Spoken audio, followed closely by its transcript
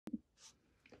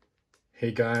Hey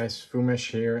guys,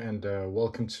 Fumesh here, and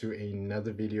welcome to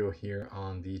another video here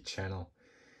on the channel.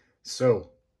 So,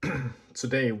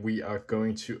 today we are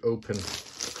going to open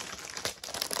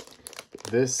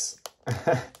this.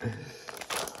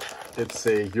 It's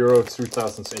a Euro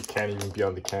 2000, it can't even be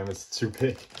on the camera, it's too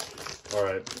big.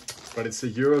 Alright, but it's a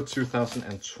Euro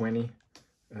 2020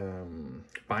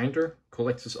 binder,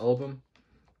 collector's album.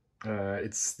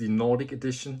 It's the Nordic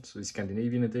edition, so the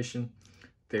Scandinavian edition.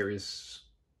 There is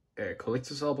a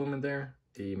collector's album in there,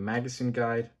 a magazine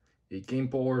guide, a game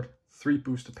board, 3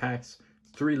 booster packs,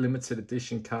 3 limited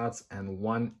edition cards, and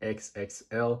 1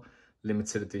 XXL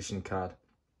limited edition card.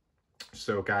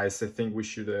 So guys, I think we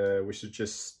should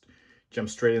just jump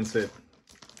straight into it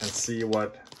and see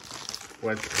what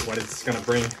it's gonna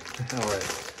bring. All right,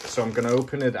 so I'm gonna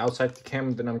open it outside the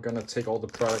camera, then I'm gonna take all the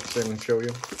products in and show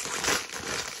you.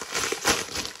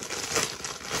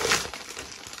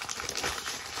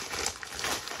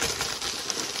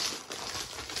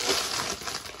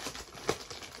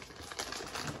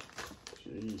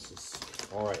 Jesus.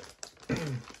 All right.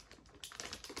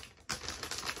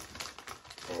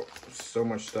 Oh, so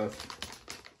much stuff.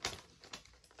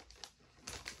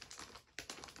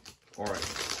 All right.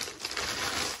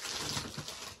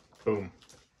 Boom.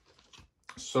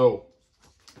 So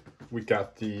we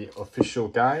got the official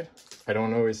guide. I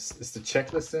don't know, is the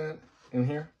checklist in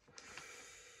here?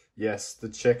 Yes, the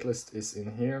checklist is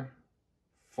in here.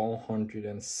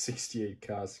 468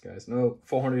 cards, guys. No,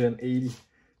 480.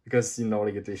 Because it's the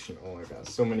Nordic edition. Oh my god,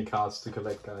 so many cards to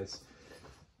collect, guys.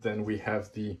 Then we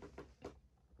have the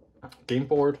game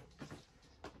board.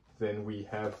 Then we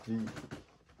have the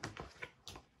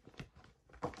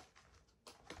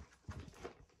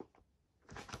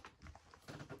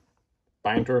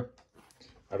binder.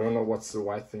 I don't know what's the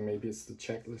white thing, maybe it's the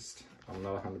checklist. I'm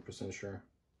not 100% sure.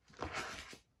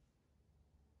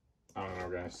 I don't know,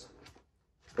 guys.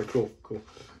 But cool.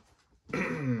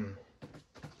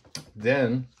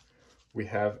 Then we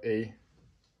have a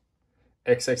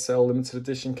XXL limited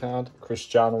edition card,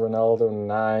 Cristiano Ronaldo.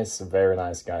 Nice, very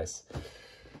nice, guys.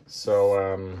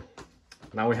 So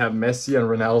now we have Messi and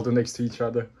Ronaldo next to each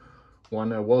other. One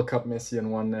World Cup Messi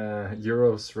and one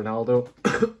Euros Ronaldo.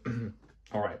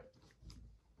 All right.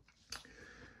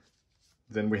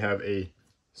 Then we have a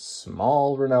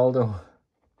small Ronaldo.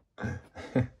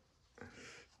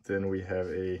 Then we have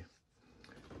a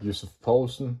Yussuf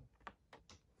Poulsen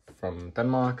from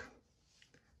Denmark.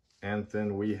 And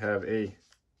then we have a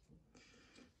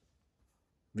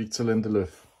Victor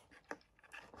Lindelöf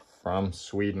from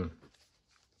Sweden.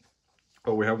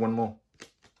 Oh, we have one more.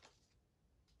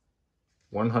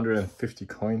 150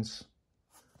 coins.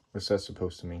 What's that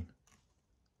supposed to mean?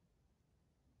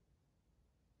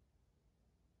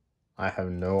 I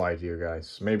have no idea,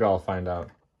 guys. Maybe I'll find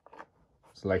out.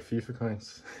 It's like FIFA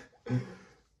coins.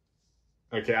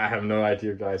 Okay, I have no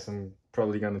idea, guys. I'm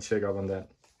probably gonna check up on that.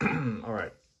 All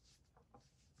right.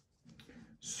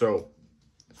 So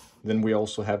then we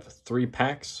also have 3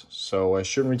 packs. So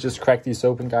shouldn't we just crack these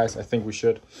open, guys? I think we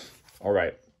should. All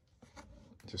right.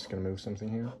 Just gonna move something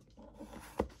here.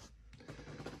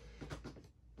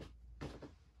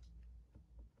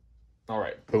 All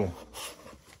right, boom.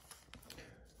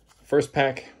 First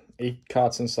pack, 8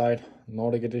 cards inside.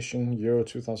 Nordic edition, Euro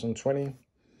 2020.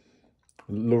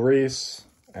 Lloris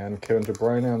and Kevin De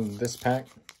Bruyne on this pack.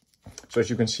 So as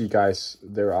you can see, guys,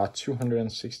 there are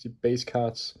 260 base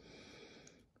cards,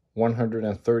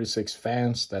 136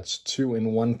 fans. That's 2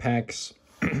 in 1 packs.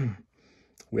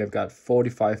 We have got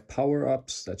 45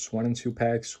 power-ups. That's 1 in 2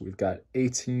 packs. We've got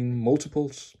 18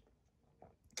 multiples.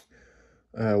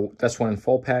 That's 1 in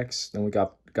 4 packs. Then we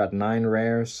got 9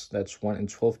 rares. That's 1 in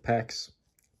 12 packs.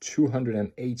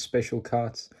 208 special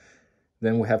cards.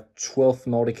 Then we have 12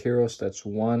 Nordic Heroes. That's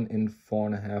 1 in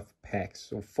 4.5 packs.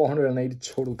 So 480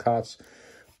 total cards.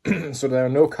 So there are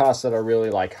no cards that are really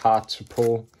like hard to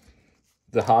pull.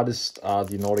 The hardest are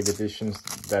the Nordic editions.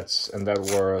 That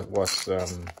was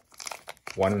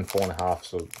 1 in 4.5.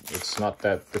 So it's not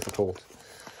that difficult.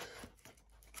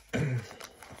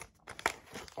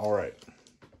 All right.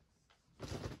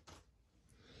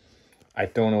 I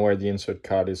don't know where the insert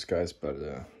card is, guys, but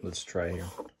let's try here.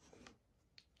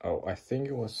 Oh, I think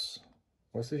it was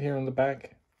it here on the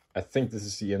back? I think this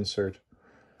is the insert.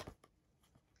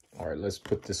 All right, let's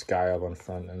put this guy up on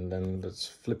front and then let's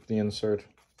flip the insert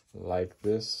like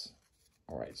this.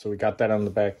 All right, so we got that on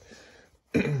the back.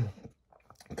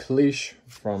 Klish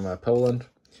from Poland.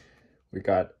 We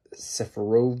got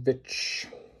Seferovic.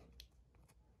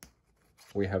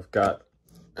 We have got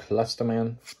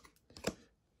Klosterman.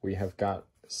 We have got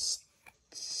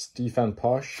Stefan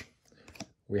Posch.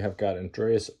 We have got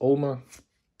Andreas Ulmer.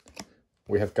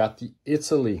 we have got the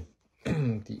Italy,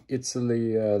 the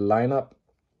Italy lineup.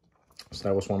 So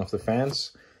that was one of the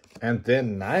fans. And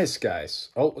then nice guys.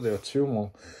 Oh, there are two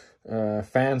more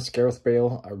fans. Gareth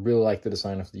Bale. I really like the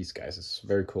design of these guys. It's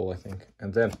very cool, I think.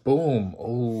 And then boom.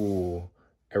 Oh,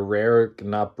 a rare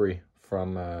Gnabry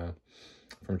from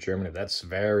Germany. That's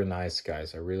very nice,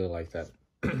 guys. I really like that.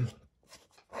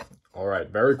 All right,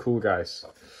 very cool, guys.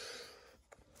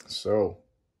 So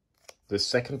the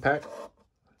second pack.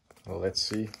 Well, let's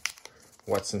see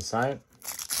what's inside.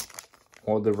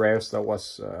 All the rares that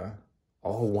was.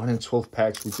 Oh, 1 in 12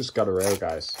 packs. We just got a rare,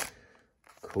 guys.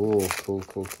 Cool, cool,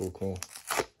 cool, cool, cool.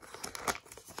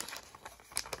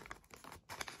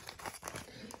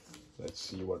 Let's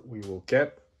see what we will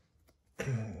get.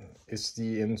 Is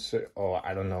the insert... Oh,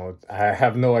 I don't know. I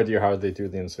have no idea how they do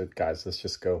the insert, guys. Let's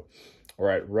just go. All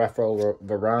right, Rafael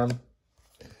Varane.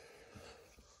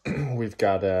 We've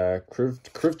got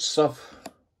Krivtsov.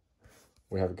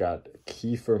 We have got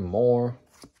Kiefer Moore.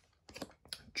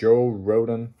 Joe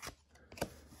Rodon.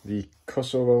 The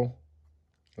Kosovo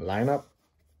lineup.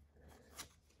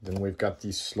 Then we've got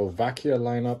the Slovakia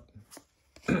lineup.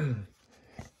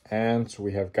 And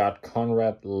we have got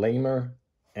Konrad Lamer.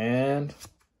 And,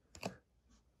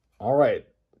 all right,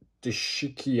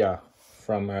 Deshikia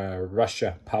from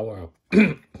Russia. Power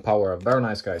Power Up. Very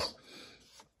nice, guys.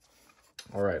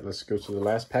 All right, let's go to the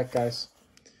last pack, guys.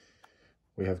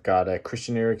 We have got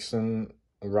Christian Eriksen,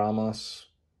 Ramos.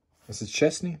 Is it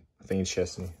Chesney? I think it's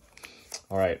Chesney.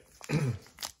 All right,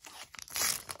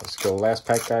 let's go last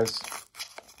pack, guys.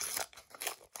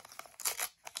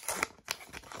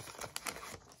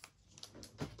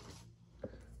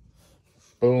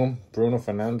 Boom, Bruno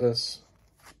Fernandes.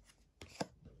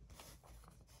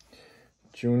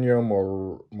 Junior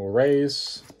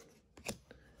Moraes.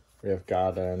 We have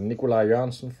got Nikolaj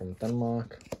Jørgensen from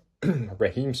Denmark.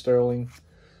 Raheem Sterling.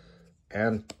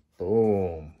 And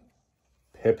boom,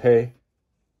 Pepe.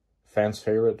 Fans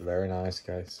favorite, very nice,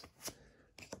 guys.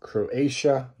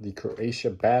 Croatia, the Croatia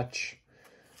batch.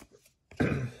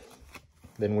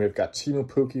 Then we've got Teemu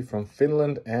Pukki from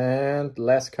Finland, and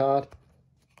last card.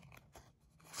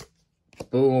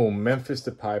 Boom, Memphis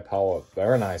Depay Power.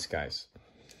 Very nice, guys.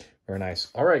 Very nice.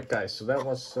 All right, guys. So that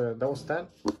was that.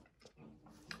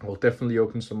 We'll definitely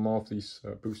open some more of these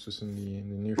boosters in the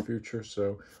near future.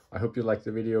 So I hope you liked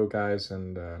the video, guys,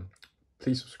 and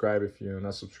please subscribe if you're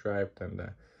not subscribed, and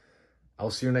I'll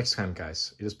see you next time,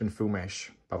 guys. It has been Fumash.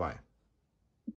 Bye-bye.